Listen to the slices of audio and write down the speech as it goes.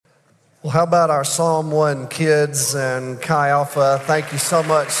Well, how about our Psalm 1 kids and Chi Alpha? Thank you so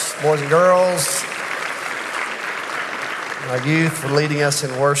much, boys and girls, our youth, for leading us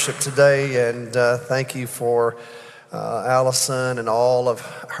in worship today. And thank you for Allison and all of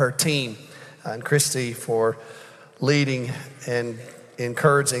her team, and Christy for leading and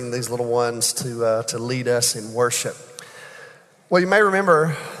encouraging these little ones to lead us in worship. Well, you may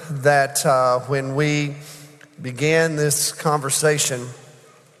remember that when we began this conversation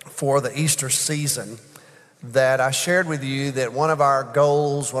for the Easter season, that I shared with you that one of our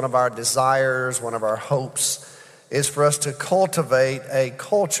goals, one of our desires, one of our hopes is for us to cultivate a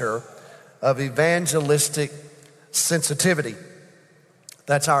culture of evangelistic sensitivity.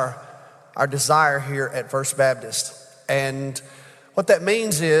 That's our desire here at First Baptist. And what that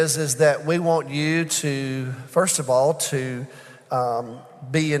means is that we want you to, first of all, to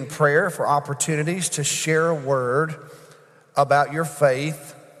be in prayer for opportunities to share a word about your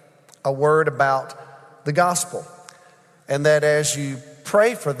faith, a word about the gospel. And that as you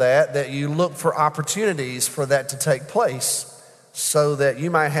pray for that you look for opportunities for that to take place so that you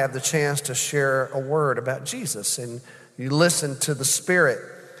might have the chance to share a word about Jesus. And you listen to the Spirit.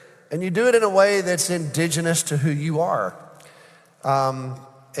 And you do it in a way that's indigenous to who you are.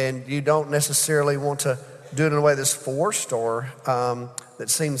 And you don't necessarily want to do it in a way that's forced or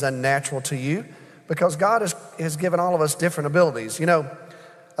that seems unnatural to you, because God has given all of us different abilities. You know,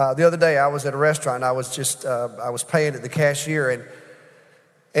 the other day I was at a restaurant. I was paying at the cashier,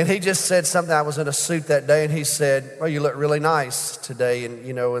 and he just said something. I was in a suit that day, and he said, "Well, you look really nice today, and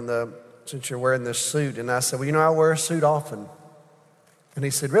since you're wearing this suit." And I said, "Well, I wear a suit often." And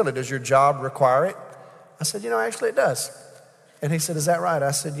he said, "Really? Does your job require it?" I said, "Actually it does." And he said, "Is that right?" I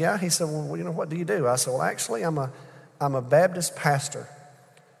said, "Yeah." He said, "Well, what do you do?" I said, "Well, actually, I'm a Baptist pastor."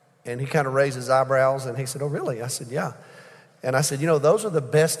 And he kind of raised his eyebrows, and he said, "Oh, really?" I said, "Yeah." And I said, "Those are the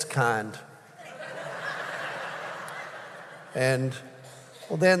best kind." And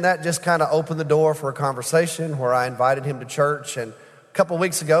well, then that just kind of opened the door for a conversation where I invited him to church. And a couple of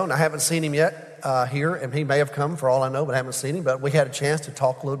weeks ago, and I haven't seen him yet here, and he may have come for all I know, but I haven't seen him. But we had a chance to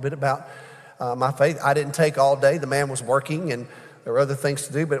talk a little bit about my faith. I didn't take all day. The man was working, and there were other things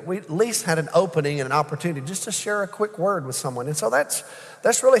to do. But we at least had an opening and an opportunity just to share a quick word with someone. And so that's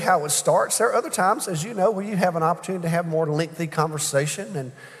really how it starts. There are other times, as you know, where you have an opportunity to have more lengthy conversation,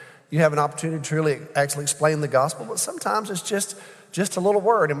 and you have an opportunity to really actually explain the gospel. But sometimes it's just a little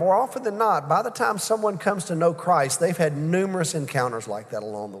word. And more often than not, by the time someone comes to know Christ, they've had numerous encounters like that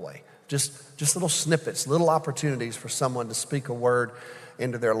along the way. Just little snippets, little opportunities for someone to speak a word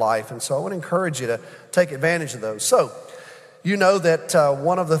into their life. And so I want to encourage you to take advantage of those. So you know that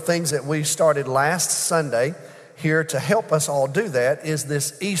one of the things that we started last Sunday here to help us all do that is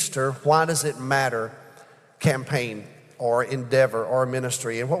this Easter Why Does It Matter campaign or endeavor or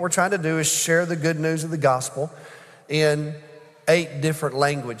ministry. And what we're trying to do is share the good news of the gospel in 8 different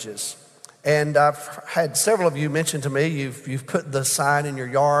languages. And I've had several of you mention to me, you've put the sign in your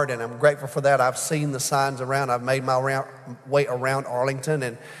yard, and I'm grateful for that. I've seen the signs around. I've made my way around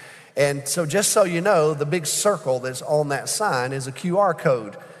Arlington. And so just so you know, the big circle that's on that sign is a QR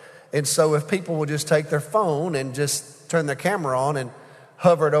code. And so if people will just take their phone and just turn their camera on and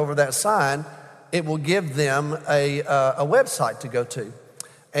hover it over that sign, it will give them a website to go to.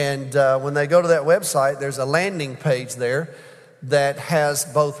 And when they go to that website, there's a landing page there that has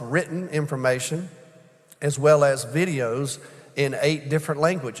both written information as well as videos in 8 different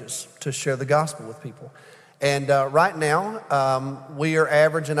languages to share the gospel with people. And right now, we are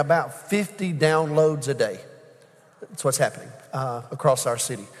averaging about 50 downloads a day. That's what's happening across our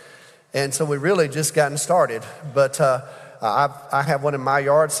city. And so we really just gotten started. But I have one in my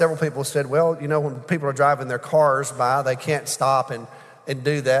yard. Several people said, well, when people are driving their cars by, they can't stop and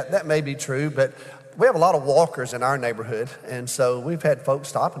do that. That may be true, but we have a lot of walkers in our neighborhood. And so we've had folks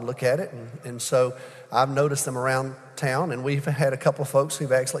stop and look at it. And so I've noticed them around town, and we've had a couple of folks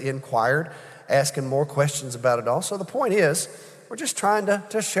who've actually inquired, asking more questions about it all. So the point is, we're just trying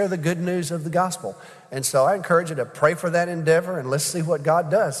to share the good news of the gospel. And so I encourage you to pray for that endeavor, and let's see what God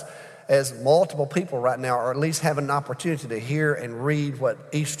does, as multiple people right now are at least having an opportunity to hear and read what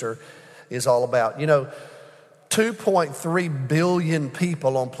Easter is all about. 2.3 billion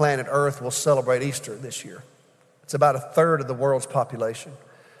people on planet Earth will celebrate Easter this year. It's about 1/3 of the world's population.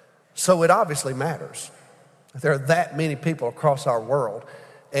 So it obviously matters. There are that many people across our world.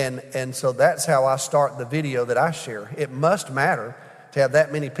 And so that's how I start the video that I share. It must matter to have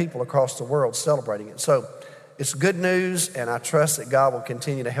that many people across the world celebrating it. So it's good news, and I trust that God will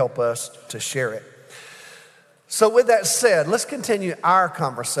continue to help us to share it. So with that said, let's continue our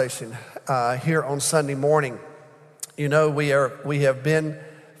conversation here on Sunday morning. We have been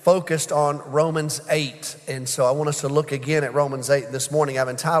focused on Romans 8. And so I want us to look again at Romans 8 this morning. I've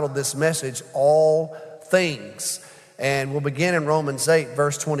entitled this message, All Things. And we'll begin in Romans 8,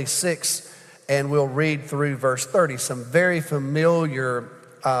 verse 26, and we'll read through verse 30. Some very familiar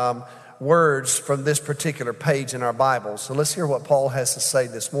words from this particular page in our Bible. So let's hear what Paul has to say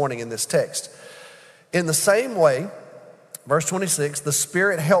this morning in this text. In the same way, verse 26, the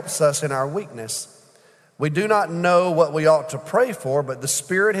Spirit helps us in our weakness. We do not know what we ought to pray for, but the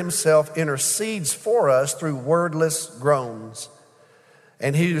Spirit himself intercedes for us through wordless groans.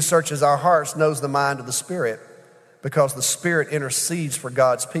 And he who searches our hearts knows the mind of the Spirit, because the Spirit intercedes for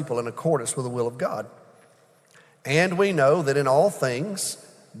God's people in accordance with the will of God. And we know that in all things,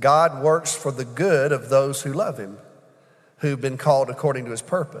 God works for the good of those who love him, who've been called according to his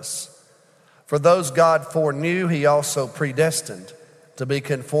purpose. For those God foreknew, he also predestined to be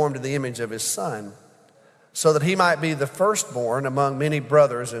conformed to the image of his Son, so that he might be the firstborn among many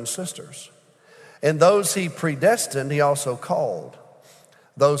brothers and sisters. And those he predestined, he also called.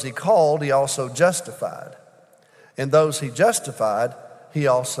 Those he called, he also justified. And those he justified, he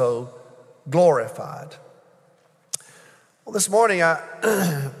also glorified. Well, this morning, I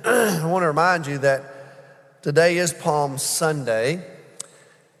want to remind you that today is Palm Sunday.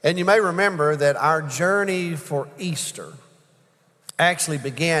 And you may remember that our journey for Easter actually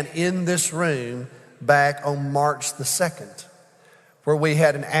began in this room back on March the 2nd, where we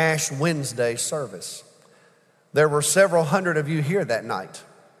had an Ash Wednesday service. There were several hundred of you here that night.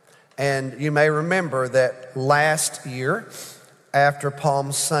 And you may remember that last year, after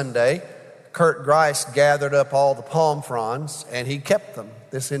Palm Sunday, Kurt Grice gathered up all the palm fronds and he kept them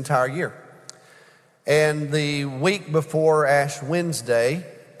this entire year. And the week before Ash Wednesday,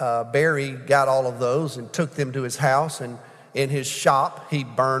 Barry got all of those and took them to his house, and in his shop he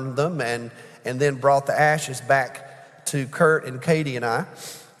burned them and then brought the ashes back to Kurt and Katie and I.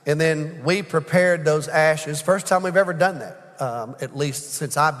 And then we prepared those ashes. First time we've ever done that, at least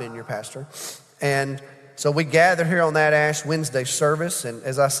since I've been your pastor. And so we gathered here on that Ash Wednesday service. And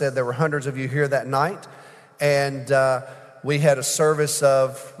as I said, there were hundreds of you here that night. And we had a service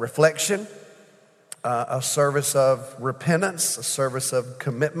of reflection, a service of repentance, a service of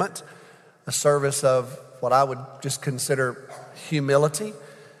commitment, a service of what I would just consider humility.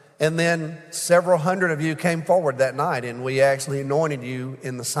 And then several hundred of you came forward that night, and we actually anointed you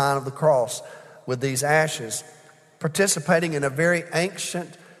in the sign of the cross with these ashes, participating in a very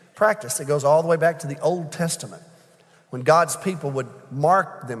ancient practice that goes all the way back to the Old Testament, when God's people would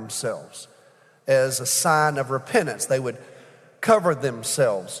mark themselves as a sign of repentance. They would cover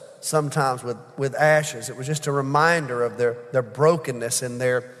themselves sometimes with ashes. It was just a reminder of their brokenness and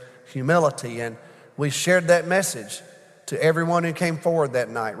their humility. And we shared that message to everyone who came forward that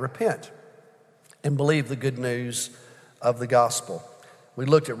night. Repent and believe the good news of the gospel. We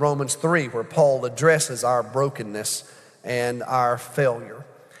looked at Romans 3, where Paul addresses our brokenness and our failure.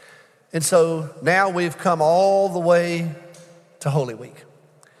 And so now we've come all the way to Holy Week.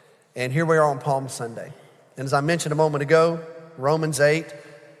 And here we are on Palm Sunday. And as I mentioned a moment ago, Romans 8,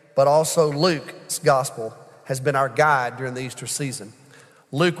 but also Luke's gospel has been our guide during the Easter season.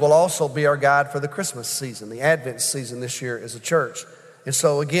 Luke will also be our guide for the Christmas season, the Advent season this year as a church. And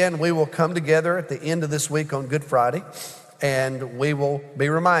so again, we will come together at the end of this week on Good Friday, and we will be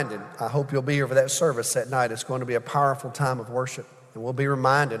reminded. I hope you'll be here for that service that night. It's going to be a powerful time of worship, and we'll be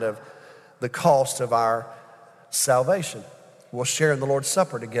reminded of the cost of our salvation. We'll share in the Lord's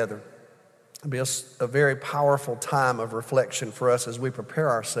Supper together. It'll be a very powerful time of reflection for us as we prepare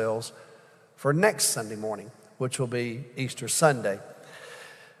ourselves for next Sunday morning, which will be Easter Sunday.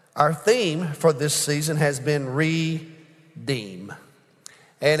 Our theme for this season has been redeem.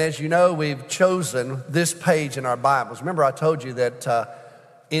 And as you know, we've chosen this page in our Bibles. Remember, I told you that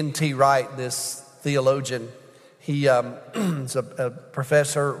N.T. Wright, this theologian, he is a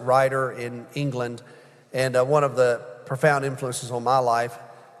professor, writer in England, and one of the profound influences on my life.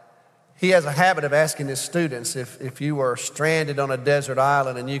 He has a habit of asking his students, if you were stranded on a desert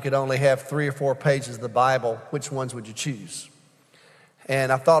island and you could only have 3 or 4 pages of the Bible, which ones would you choose?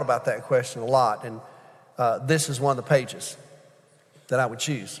 And I've thought about that question a lot, and this is one of the pages that I would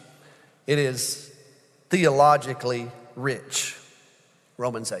choose. It is theologically rich,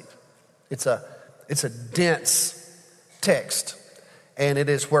 Romans 8. It's a dense text, and it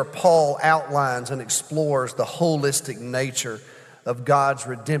is where Paul outlines and explores the holistic nature of God's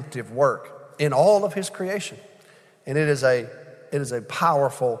redemptive work in all of his creation. And it is a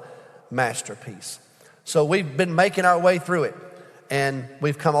powerful masterpiece. So we've been making our way through it, and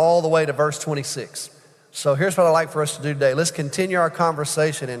we've come all the way to verse 26. So here's what I'd like for us to do today. Let's continue our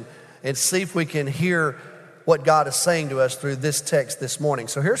conversation and see if we can hear what God is saying to us through this text this morning.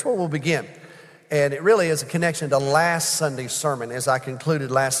 So here's where we'll begin. And it really is a connection to last Sunday's sermon, as I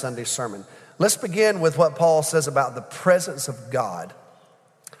concluded last Sunday's sermon. Let's begin with what Paul says about the presence of God.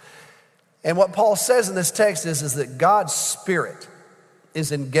 And what Paul says in this text is that God's Spirit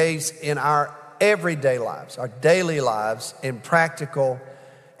is engaged in our everyday lives, our daily lives, in practical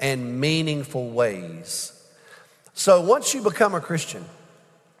and meaningful ways. So once you become a Christian,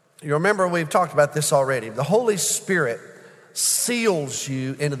 you remember we've talked about this already. The Holy Spirit seals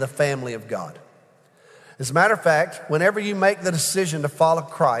you into the family of God. As a matter of fact, whenever you make the decision to follow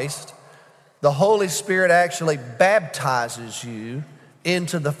Christ, the Holy Spirit actually baptizes you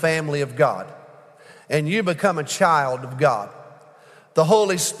into the family of God, and you become a child of God. The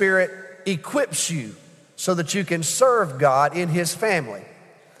Holy Spirit equips you so that you can serve God in His family.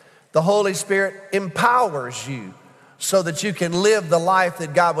 The Holy Spirit empowers you so that you can live the life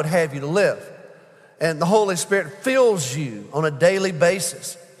that God would have you to live. And the Holy Spirit fills you on a daily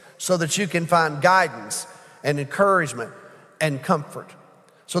basis so that you can find guidance and encouragement and comfort.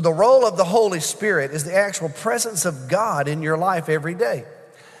 So the role of the Holy Spirit is the actual presence of God in your life every day.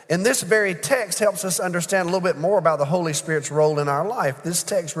 And this very text helps us understand a little bit more about the Holy Spirit's role in our life. This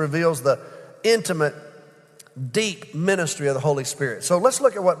text reveals the intimate, deep ministry of the Holy Spirit. So let's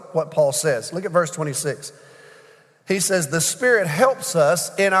look at what Paul says. Look at verse 26. He says, the Spirit helps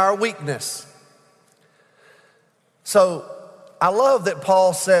us in our weakness. So I love that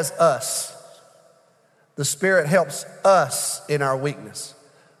Paul says us. The Spirit helps us in our weakness.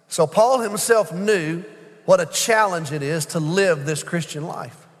 So Paul himself knew what a challenge it is to live this Christian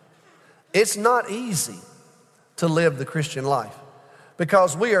life. It's not easy to live the Christian life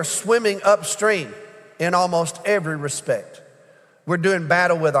because we are swimming upstream in almost every respect. We're doing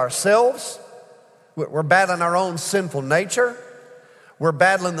battle with ourselves. We're battling our own sinful nature. We're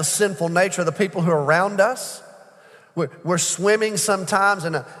battling the sinful nature of the people who are around us. We're swimming sometimes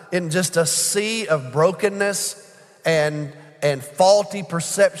in just a sea of brokenness and faulty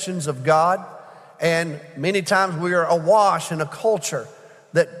perceptions of God. And many times we are awash in a culture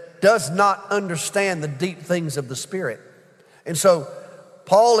that does not understand the deep things of the Spirit. And so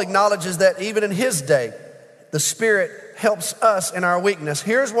Paul acknowledges that even in his day, the Spirit helps us in our weakness.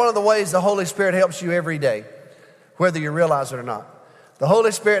 Here's one of the ways the Holy Spirit helps you every day, whether you realize it or not. The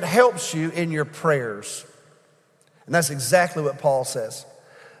Holy Spirit helps you in your prayers. And that's exactly what Paul says.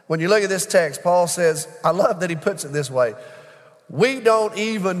 When you look at this text, Paul says, I love that he puts it this way, we don't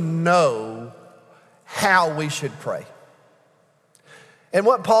even know how we should pray. And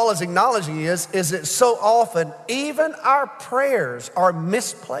what Paul is acknowledging is that so often even our prayers are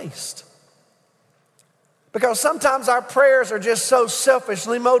misplaced. Because sometimes our prayers are just so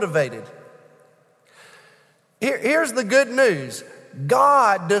selfishly motivated. Here's the good news.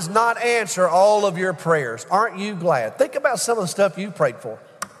 God does not answer all of your prayers. Aren't you glad? Think about some of the stuff you prayed for.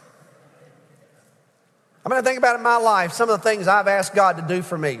 I think about it in my life, some of the things I've asked God to do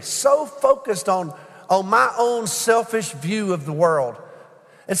for me. So focused on my own selfish view of the world.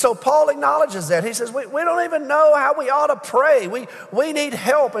 And so Paul acknowledges that. He says, we don't even know how we ought to pray. We need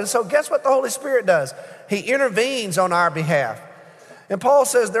help. And so guess what the Holy Spirit does? He intervenes on our behalf. And Paul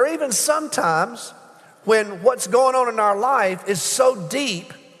says there are even sometimes when what's going on in our life is so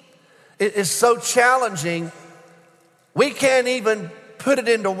deep, it is so challenging, we can't even put it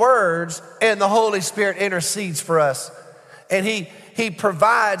into words, and the Holy Spirit intercedes for us. And he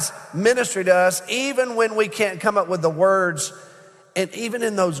provides ministry to us even when we can't come up with the words. And even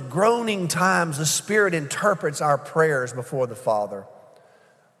in those groaning times, the Spirit interprets our prayers before the Father.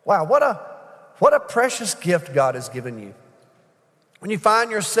 Wow, what a precious gift God has given you. When you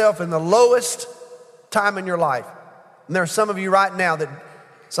find yourself in the lowest time in your life, and there are some of you right now that,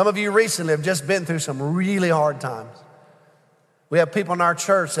 some of you recently have just been through some really hard times. We have people in our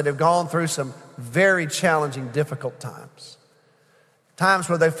church that have gone through some very challenging, difficult times. Times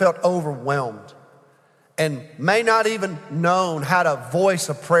where they felt overwhelmed and may not even known how to voice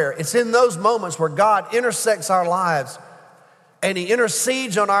a prayer. It's in those moments where God intersects our lives and He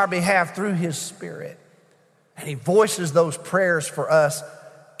intercedes on our behalf through His Spirit. And He voices those prayers for us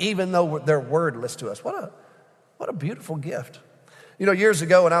even though they're wordless to us. What a beautiful gift. You know, years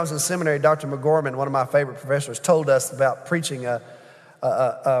ago when I was in seminary, Dr. McGorman, one of my favorite professors, told us about preaching a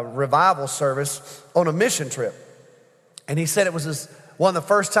revival service on a mission trip. And he said it was one of the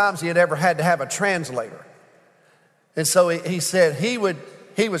first times he had ever had to have a translator. And so he said he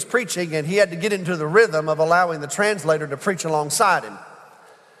was preaching and he had to get into the rhythm of allowing the translator to preach alongside him.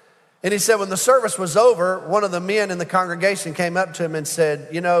 And he said when the service was over, one of the men in the congregation came up to him and said,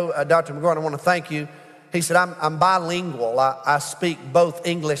 you know, Dr. McGorman, I want to thank you. He said, I'm bilingual. I speak both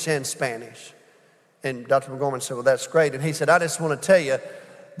English and Spanish. And Dr. McGorman said, well, that's great. And he said, I just want to tell you,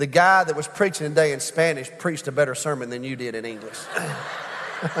 the guy that was preaching today in Spanish preached a better sermon than you did in English.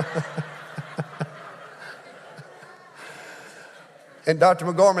 And Dr.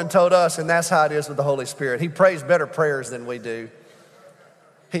 McGorman told us, and that's how it is with the Holy Spirit. He prays better prayers than we do.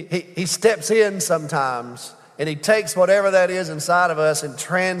 He steps in sometimes, and he takes whatever that is inside of us and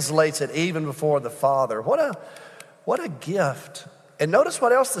translates it even before the Father. What a gift. And notice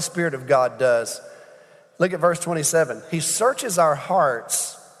what else the Spirit of God does. Look at verse 27. He searches our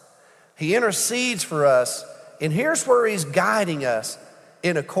hearts. He intercedes for us. And here's where he's guiding us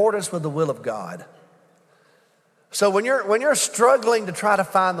in accordance with the will of God. So when you're struggling to try to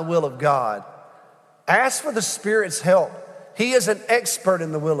find the will of God, ask for the Spirit's help. He is an expert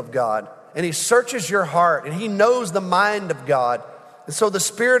in the will of God, and he searches your heart, and he knows the mind of God. And so the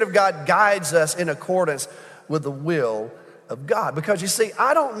Spirit of God guides us in accordance with the will of God. Because you see,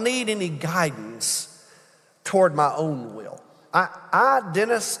 I don't need any guidance toward my own will. I,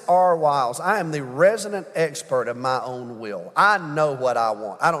 Dennis R. Wiles, I am the resident expert of my own will. I know what I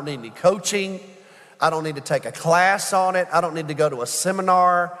want. I don't need any coaching. I don't need to take a class on it. I don't need to go to a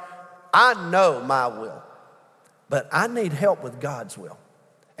seminar. I know my will. But I need help with God's will.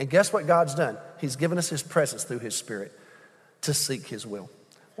 And guess what God's done? He's given us his presence through his Spirit to seek his will.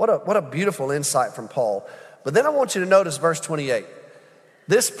 What a beautiful insight from Paul. But then I want you to notice verse 28.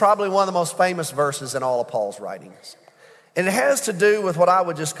 This is probably one of the most famous verses in all of Paul's writings. And it has to do with what I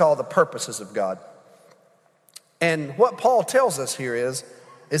would just call the purposes of God. And what Paul tells us here is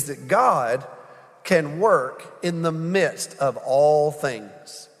that God can work in the midst of all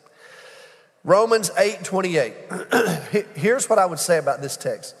things. Romans 8:28. Here's what I would say about this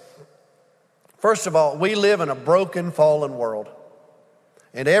text. First of all, we live in a broken, fallen world.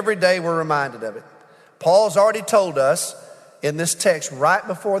 And every day we're reminded of it. Paul's already told us in this text right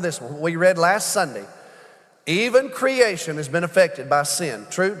before this one, we read last Sunday, even creation has been affected by sin.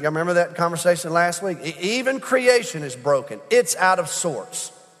 True? Y'all remember that conversation last week? Even creation is broken. It's out of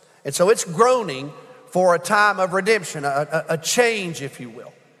sorts. And so it's groaning for a time of redemption, a change, if you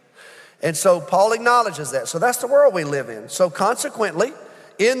will. And so Paul acknowledges that. So that's the world we live in. So consequently,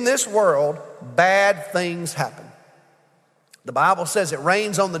 in this world, bad things happen. The Bible says it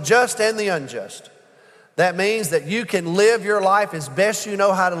rains on the just and the unjust. That means that you can live your life as best you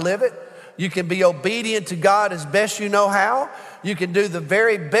know how to live it. You can be obedient to God as best you know how. You can do the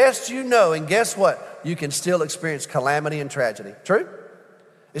very best you know. And guess what? You can still experience calamity and tragedy. True?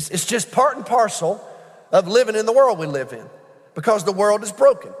 It's just part and parcel of living in the world we live in, because the world is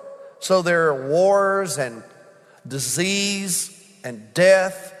broken. So there are wars and disease and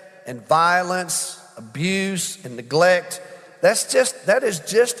death and violence, abuse and neglect. That is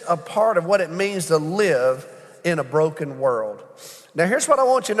just a part of what it means to live in a broken world. Now here's what I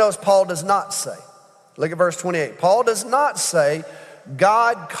want you to notice Paul does not say. Look at verse 28. Paul does not say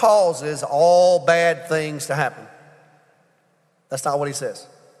God causes all bad things to happen. That's not what he says.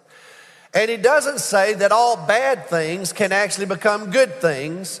 And he doesn't say that all bad things can actually become good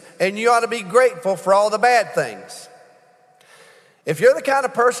things, and you ought to be grateful for all the bad things. If you're the kind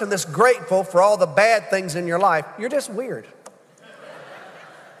of person that's grateful for all the bad things in your life, you're just weird.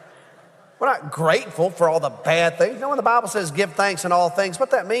 We're not grateful for all the bad things. You know, when the Bible says give thanks in all things,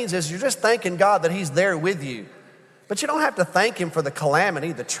 what that means is you're just thanking God that he's there with you. But you don't have to thank him for the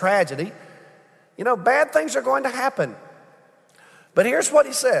calamity, the tragedy. You know, bad things are going to happen. But here's what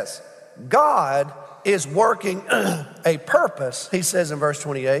he says. God is working a purpose, he says in verse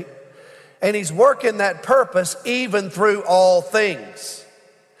 28, and he's working that purpose even through all things.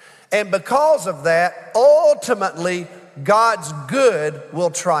 And because of that, ultimately, God's good will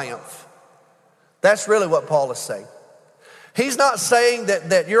triumph. That's really what Paul is saying. He's not saying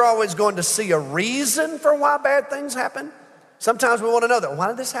that you're always going to see a reason for why bad things happen. Sometimes we want to know that. Why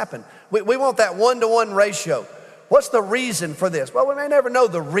did this happen? We want that 1-to-1 ratio. What's the reason for this? Well, we may never know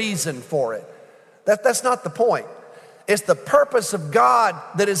the reason for it. That's not the point. It's the purpose of God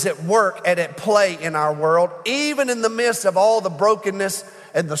that is at work and at play in our world, even in the midst of all the brokenness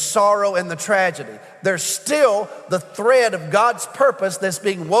and the sorrow and the tragedy. There's still the thread of God's purpose that's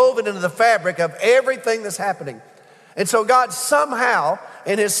being woven into the fabric of everything that's happening. And so God somehow,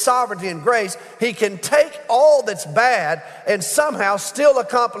 in his sovereignty and grace, he can take all that's bad and somehow still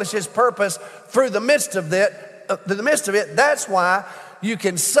accomplish his purpose through the midst of it. That's why you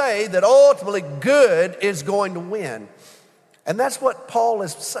can say that ultimately good is going to win. And that's what Paul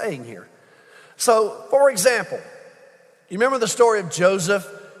is saying here. So, for example, you remember the story of Joseph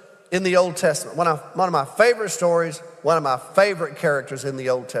in the Old Testament? One of my favorite stories, one of my favorite characters in the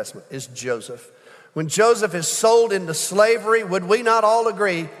Old Testament is Joseph. When Joseph is sold into slavery, would we not all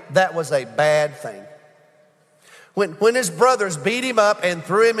agree that was a bad thing? When his brothers beat him up and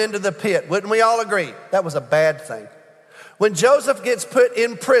threw him into the pit, wouldn't we all agree that was a bad thing? When Joseph gets put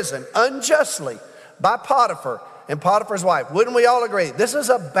in prison unjustly by Potiphar and Potiphar's wife, wouldn't we all agree this is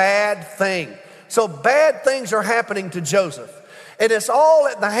a bad thing? So bad things are happening to Joseph, and it's all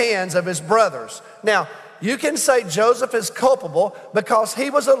at the hands of his brothers. Now, you can say Joseph is culpable because he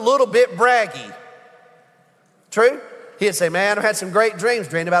was a little bit braggy. True? He'd say, man, I've had some great dreams,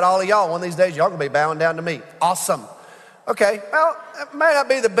 dreamed about all of y'all. One of these days, y'all gonna be bowing down to me. Awesome. Okay, well, it may not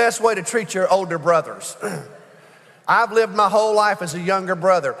be the best way to treat your older brothers. I've lived my whole life as a younger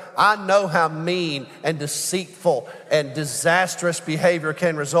brother. I know how mean and deceitful and disastrous behavior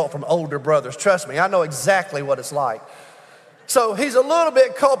can result from older brothers. Trust me, I know exactly what it's like. So he's a little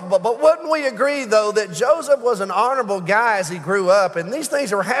bit culpable, but wouldn't we agree, though, that Joseph was an honorable guy as he grew up, and these things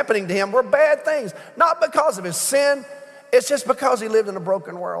that were happening to him were bad things, not because of his sin, it's just because he lived in a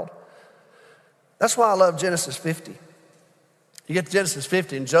broken world. That's why I love Genesis 50. You get to Genesis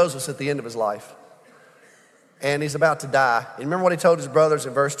 50, and Joseph's at the end of his life, and he's about to die. And remember what he told his brothers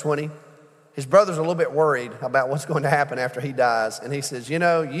in verse 20? His brothers are a little bit worried about what's going to happen after he dies, and he says, you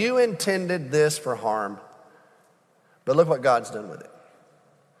know, you intended this for harm, but look what God's done with it.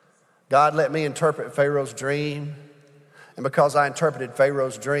 God let me interpret Pharaoh's dream, and because I interpreted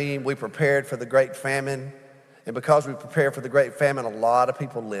Pharaoh's dream, we prepared for the great famine, and because we prepared for the great famine, a lot of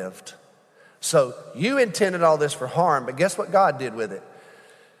people lived. So you intended all this for harm, but guess what God did with it?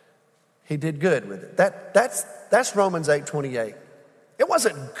 He did good with it. That's Romans 8:28. It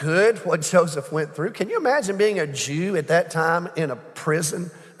wasn't good what Joseph went through. Can you imagine being a Jew at that time in a prison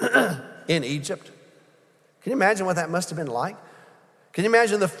in Egypt? Can you imagine what that must have been like? Can you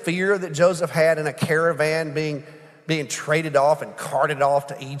imagine the fear that Joseph had in a caravan being traded off and carted off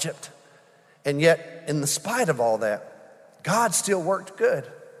to Egypt? And yet, in the spite of all that, God still worked good.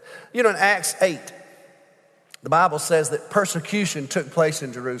 You know, in Acts 8, the Bible says that persecution took place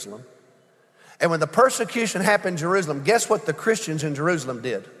in Jerusalem. And when the persecution happened in Jerusalem, guess what the Christians in Jerusalem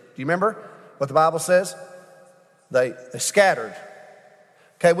did? Do you remember what the Bible says? They scattered.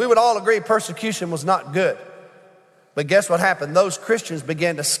 Okay, we would all agree persecution was not good. But guess what happened? Those Christians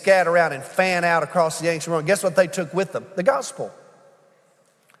began to scatter out and fan out across the ancient world. Guess what they took with them? The gospel.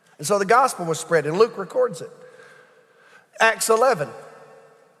 And so the gospel was spread, and Luke records it. Acts 11,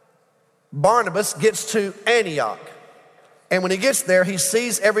 Barnabas gets to Antioch. And when he gets there, he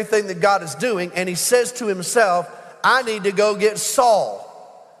sees everything that God is doing, and he says to himself, I need to go get Saul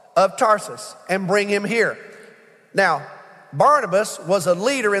of Tarsus and bring him here. Now, Barnabas was a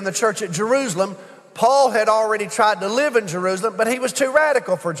leader in the church at Jerusalem. Paul had already tried to live in Jerusalem, but he was too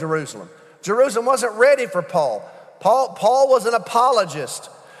radical for Jerusalem. Jerusalem wasn't ready for Paul. Paul was an apologist.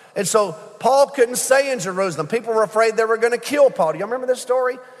 And so Paul couldn't stay in Jerusalem. People were afraid they were going to kill Paul. Do you remember this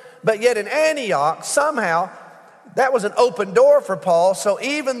story? But yet in Antioch, somehow, that was an open door for Paul. So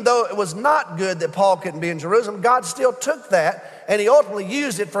even though it was not good that Paul couldn't be in Jerusalem, God still took that and he ultimately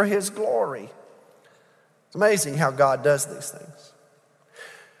used it for his glory. It's amazing how God does these things.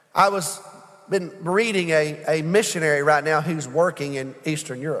 I been reading a missionary right now who's working in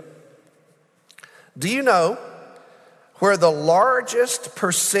Eastern Europe. Do you know where the largest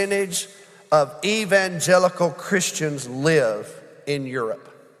percentage of evangelical Christians live in Europe?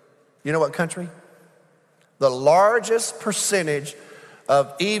 You know what country? The largest percentage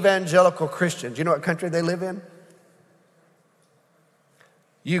of evangelical Christians, you know what country they live in?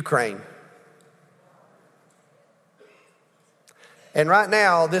 Ukraine. And right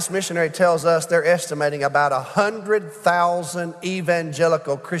now, this missionary tells us they're estimating about 100,000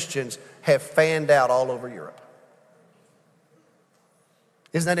 evangelical Christians have fanned out all over Europe.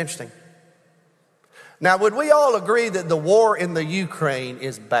 Isn't that interesting? Now, would we all agree that the war in the Ukraine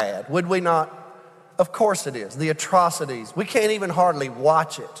is bad? Would we not? Of course it is. The atrocities. We can't even hardly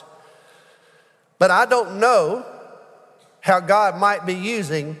watch it. But I don't know how God might be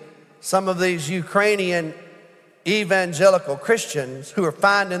using some of these Ukrainian evangelical Christians who are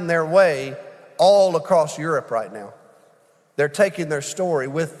finding their way all across Europe right now. They're taking their story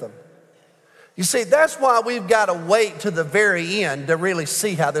with them. You see, that's why we've got to wait to the very end to really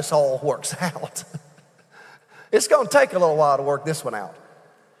see how this all works out. It's going to take a little while to work this one out.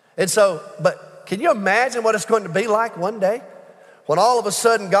 And so, but can you imagine what it's going to be like one day when all of a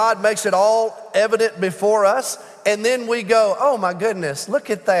sudden God makes it all evident before us, and then we go, oh my goodness, look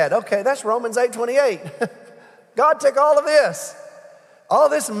at that. Okay, that's Romans 8:28. God took all of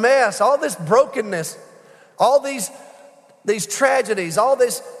this mess, all this brokenness, all these tragedies, all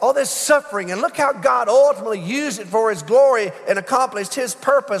this suffering, and look how God ultimately used it for his glory and accomplished his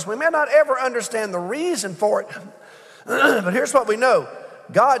purpose. We may not ever understand the reason for it, but here's what we know.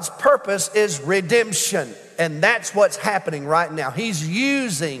 God's purpose is redemption. And that's what's happening right now. He's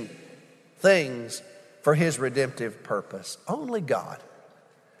using things for his redemptive purpose. Only God.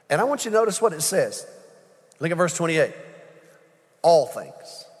 And I want you to notice what it says. Look at verse 28. All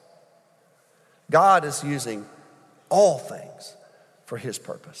things. God is using all things for his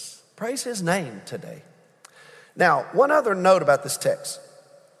purpose. Praise his name today. Now, one other note about this text.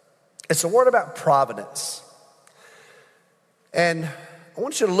 It's a word about providence. And I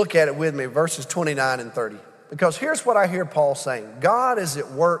want you to look at it with me, verses 29 and 30. Because here's what I hear Paul saying. God is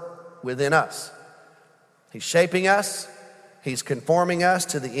at work within us. He's shaping us. He's conforming us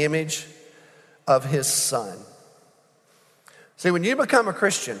to the image of his Son. See, when you become a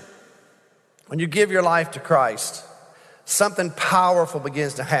Christian, when you give your life to Christ, something powerful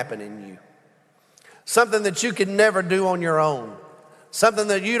begins to happen in you. Something that you could never do on your own. Something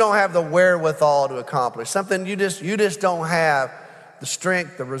that you don't have the wherewithal to accomplish. Something you just don't have the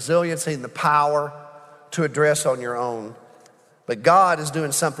strength, the resiliency, and the power to address on your own. But God is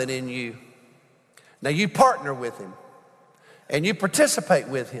doing something in you. Now you partner with him and you participate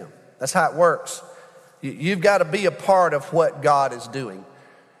with him. That's how it works. You've got to be a part of what God is doing.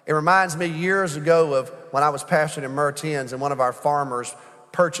 It reminds me years ago of when I was pastoring in Mertens and one of our farmers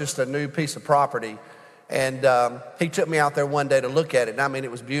purchased a new piece of property. And he took me out there one day to look at it. And I mean,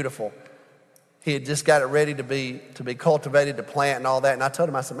 it was beautiful. He had just got it ready to be cultivated, to plant and all that. And I told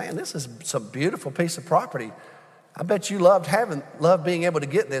him, I said, man, this is some beautiful piece of property. I bet you loved being able to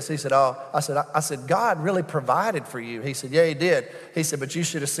get this. He said, oh, I said, God really provided for you. He said, yeah, he did. He said, but you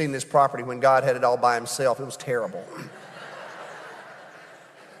should have seen this property when God had it all by himself. It was terrible.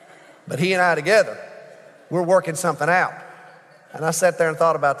 But he and I together, we're working something out. And I sat there and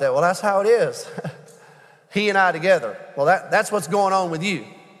thought about that. Well, that's how it is. He and I together. Well, that's what's going on with you.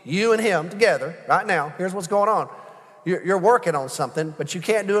 You and him together right now. Here's what's going on. You're working on something, but you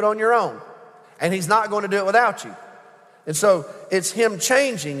can't do it on your own. And he's not going to do it without you. And so it's him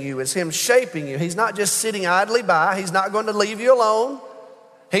changing you. It's him shaping you. He's not just sitting idly by. He's not going to leave you alone.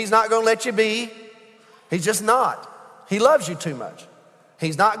 He's not going to let you be. He's just not. He loves you too much.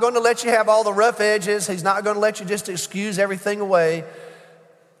 He's not going to let you have all the rough edges. He's not going to let you just excuse everything away.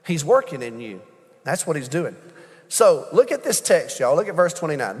 He's working in you. That's what he's doing. So look at this text, y'all. Look at verse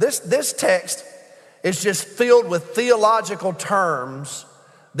 29. This text is just filled with theological terms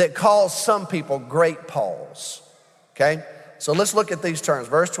that cause some people great pause. Okay? So let's look at these terms.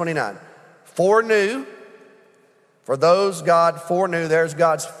 Verse 29. Foreknew. For those God foreknew, there's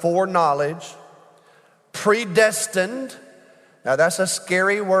God's foreknowledge. Predestined. Now that's a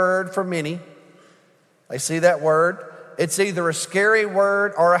scary word for many. They see that word. It's either a scary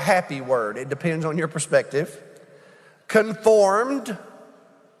word or a happy word. It depends on your perspective. Conformed.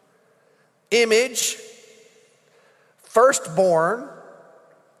 Image. Firstborn.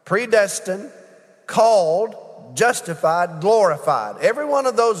 Predestined. Called. Justified. Glorified. Every one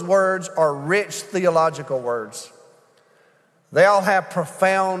of those words are rich theological words. They all have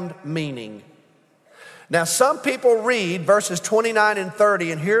profound meaning. Now, some people read verses 29 and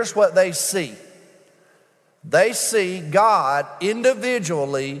 30, and here's what they see. They see God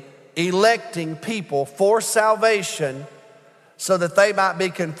individually electing people for salvation so that they might be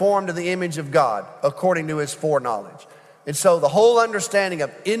conformed to the image of God according to his foreknowledge. And so the whole understanding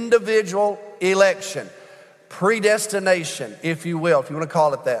of individual election, predestination, if you will, if you want to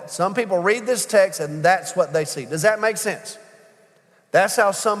call it that. Some people read this text and that's what they see. Does that make sense? That's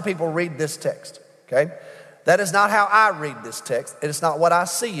how some people read this text. Okay? That is not how I read this text. It is not what I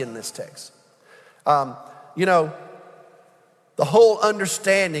see in this text. The whole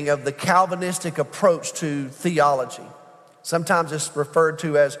understanding of the Calvinistic approach to theology, sometimes it's referred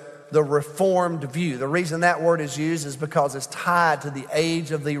to as the Reformed view. The reason that word is used is because it's tied to the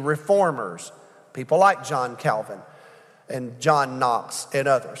age of the Reformers, people like John Calvin and John Knox and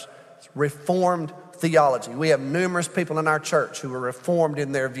others. It's Reformed theology. We have numerous people in our church who are Reformed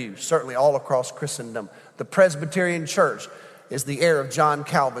in their view, certainly all across Christendom. The Presbyterian Church is the heir of John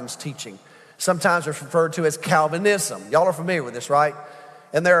Calvin's teaching. Sometimes it's referred to as Calvinism. Y'all are familiar with this, right?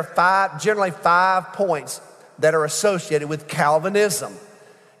 And there are generally five points that are associated with Calvinism.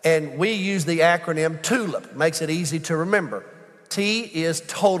 And we use the acronym TULIP. Makes it easy to remember. T is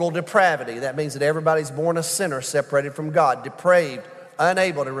total depravity. That means that everybody's born a sinner, separated from God, depraved,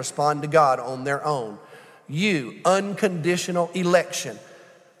 unable to respond to God on their own. U, unconditional election.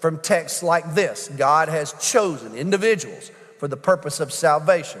 From texts like this, God has chosen individuals for the purpose of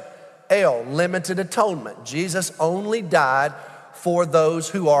salvation. L, limited atonement. Jesus only died for those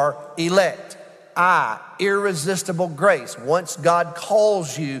who are elect. I, irresistible grace. Once God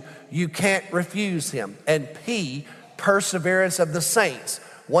calls you, you can't refuse him. And P, perseverance of the saints.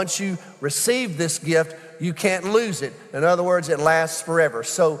 Once you receive this gift, you can't lose it. In other words, it lasts forever.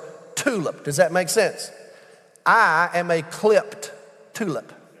 So tulip, does that make sense? I am a clipped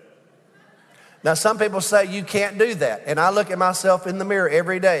tulip. Now, some people say you can't do that. And I look at myself in the mirror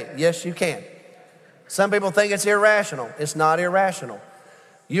every day. Yes, you can. Some people think it's irrational. It's not irrational.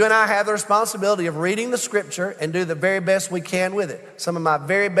 You and I have the responsibility of reading the scripture and do the very best we can with it. Some of my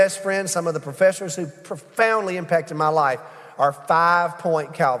very best friends, some of the professors who profoundly impacted my life are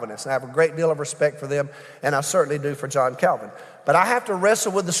 5-point Calvinists. And I have a great deal of respect for them, and I certainly do for John Calvin. But I have to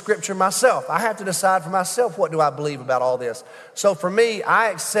wrestle with the scripture myself. I have to decide for myself, what do I believe about all this? So for me,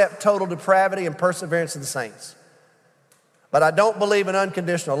 I accept total depravity and perseverance of the saints. But I don't believe in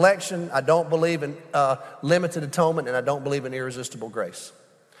unconditional election. I don't believe in limited atonement, and I don't believe in irresistible grace.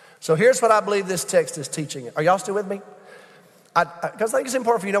 So here's what I believe this text is teaching. Are y'all still with me? Because I think it's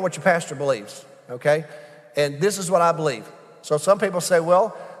important for you to know what your pastor believes, okay? And this is what I believe. So some people say,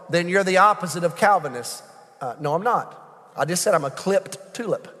 well, then you're the opposite of Calvinists. No, I'm not. I just said I'm a clipped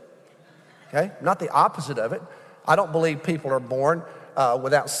tulip, okay? I'm not the opposite of it. I don't believe people are born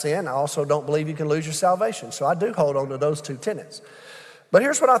without sin. I also don't believe you can lose your salvation. So I do hold on to those two tenets. But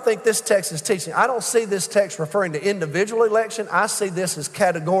here's what I think this text is teaching. I don't see this text referring to individual election. I see this as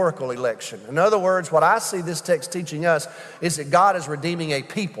categorical election. In other words, what I see this text teaching us is that God is redeeming a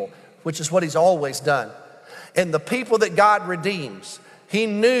people, which is what he's always done. And the people that God redeems, he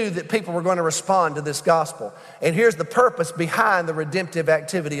knew that people were going to respond to this gospel. And here's the purpose behind the redemptive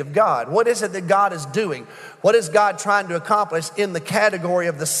activity of God. What is it that God is doing? What is God trying to accomplish in the category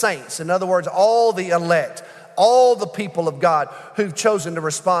of the saints? In other words, all the elect, all the people of God who've chosen to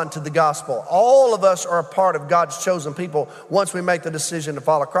respond to the gospel. All of us are a part of God's chosen people once we make the decision to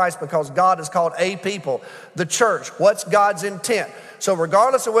follow Christ, because God has called a people, the church. What's God's intent? So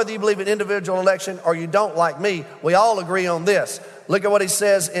regardless of whether you believe in individual election or you don't, like me, we all agree on this. Look at what he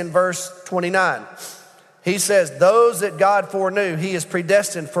says in verse 29. He says, those that God foreknew, he is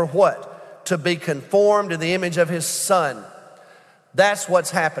predestined for what? To be conformed to the image of his Son. That's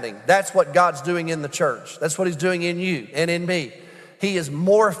what's happening. That's what God's doing in the church. That's what he's doing in you and in me. He is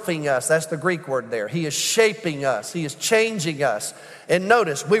morphing us. That's the Greek word there. He is shaping us. He is changing us. And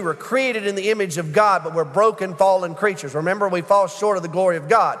notice, we were created in the image of God, but we're broken, fallen creatures. Remember, we fall short of the glory of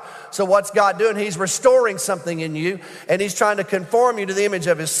God. So what's God doing? He's restoring something in you, and he's trying to conform you to the image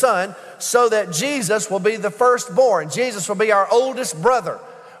of his Son so that Jesus will be the firstborn. Jesus will be our oldest brother.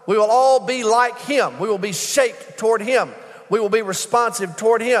 We will all be like him. We will be shaped toward him. We will be responsive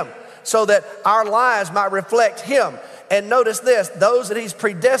toward him so that our lives might reflect him. And notice this, those that he's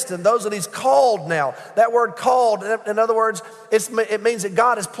predestined, those that he's called now. That word called, in other words, it means that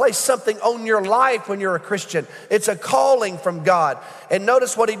God has placed something on your life when you're a Christian. It's a calling from God. And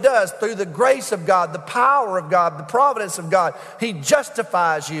notice what he does. Through the grace of God, the power of God, the providence of God, he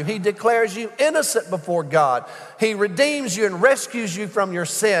justifies you. He declares you innocent before God. He redeems you and rescues you from your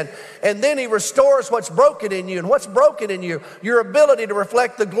sin. And then he restores what's broken in you. And what's broken in you? Your ability to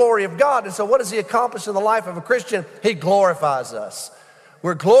reflect the glory of God. And so what does he accomplish in the life of a Christian? He glorifies us.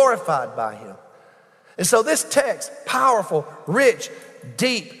 We're glorified by him. And so this text, powerful, rich,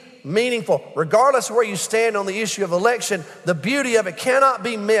 deep, meaningful, regardless of where you stand on the issue of election, the beauty of it cannot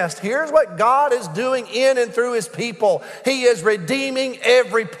be missed. Here's what God is doing in and through his people. He is redeeming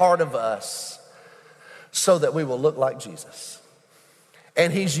every part of us so that we will look like Jesus.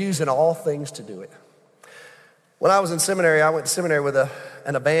 And he's using all things to do it. When I was in seminary, I went to seminary with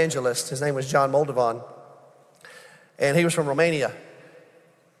an evangelist. His name was John Moldovan. And he was from Romania.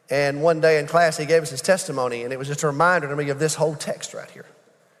 And one day in class, he gave us his testimony, and it was just a reminder to me of this whole text right here.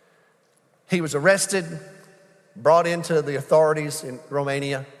 He was arrested, brought into the authorities in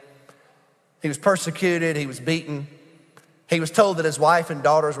Romania. He was persecuted, he was beaten. He was told that his wife and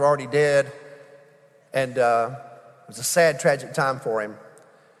daughters were already dead. And it was a sad, tragic time for him.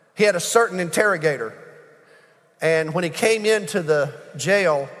 He had a certain interrogator. And when he came into the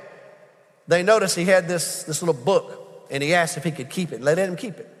jail, they noticed he had this little book. And he asked if he could keep it. And they let him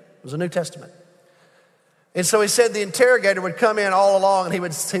keep it. It was a New Testament. And so he said the interrogator would come in all along, and he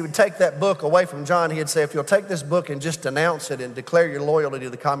would take that book away from John. He'd say, if you'll take this book and just denounce it and declare your loyalty to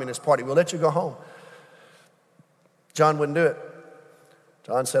the Communist Party, we'll let you go home. John wouldn't do it.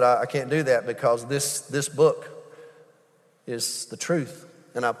 John said, I can't do that because this book is the truth,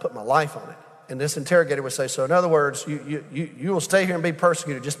 and I put my life on it. And this interrogator would say, so in other words, you will stay here and be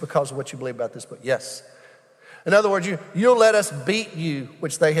persecuted just because of what you believe about this book? Yes. In other words, you'll let us beat you,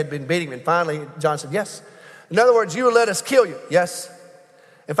 which they had been beating him. And finally, John said, yes. In other words, you will let us kill you. Yes.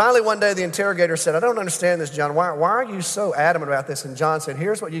 And finally, one day, the interrogator said, I don't understand this, John. Why are you so adamant about this? And John said,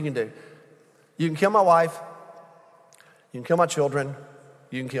 here's what you can do. You can kill my wife, You can kill my children,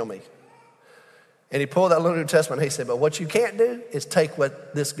 you can kill me. And he pulled that little New Testament and he said, but what you can't do is take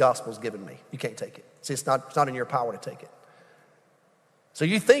what this gospel's given me. You can't take it. See, it's not in your power to take it. So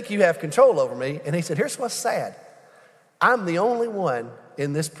you think you have control over me. And he said, here's what's sad. I'm the only one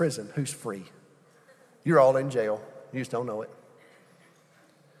in this prison who's free. You're all in jail. You just don't know it.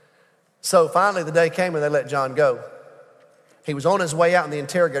 So finally the day came when they let John go. He was on his way out and the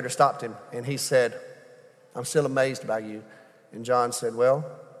interrogator stopped him and he said, I'm still amazed by you. And John said, well,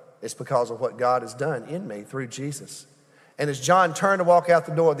 it's because of what God has done in me through Jesus. And as John turned to walk out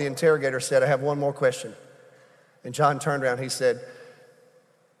the door, the interrogator said, I have one more question. And John turned around, he said,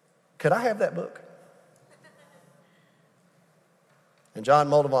 could I have that book? And John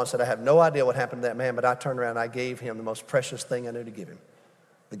Moldovan said, I have no idea what happened to that man, but I turned around and I gave him the most precious thing I knew to give him,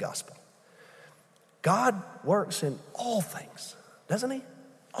 the gospel. God works in all things, doesn't he?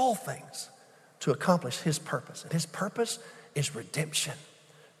 All things to accomplish his purpose. And his purpose is redemption,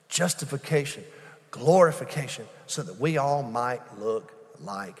 justification, glorification, so that we all might look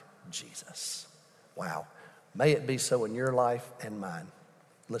like Jesus. Wow. May it be so in your life and mine.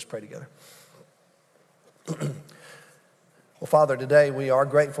 Let's pray together. Well, Father, today we are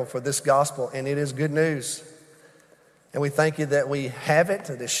grateful for this gospel, and it is good news. And we thank you that we have it,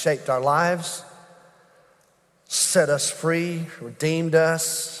 that it's shaped our lives, set us free, redeemed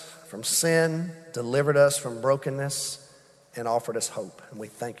us from sin, delivered us from brokenness, and offered us hope. And we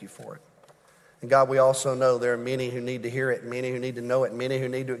thank you for it. And God, we also know there are many who need to hear it, many who need to know it, many who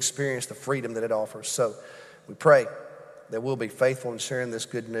need to experience the freedom that it offers. So we pray that we'll be faithful in sharing this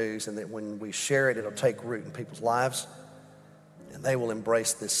good news, and that when we share it, it'll take root in people's lives, and they will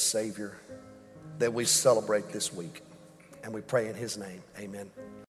embrace this Savior that we celebrate this week. And we pray in his name, amen.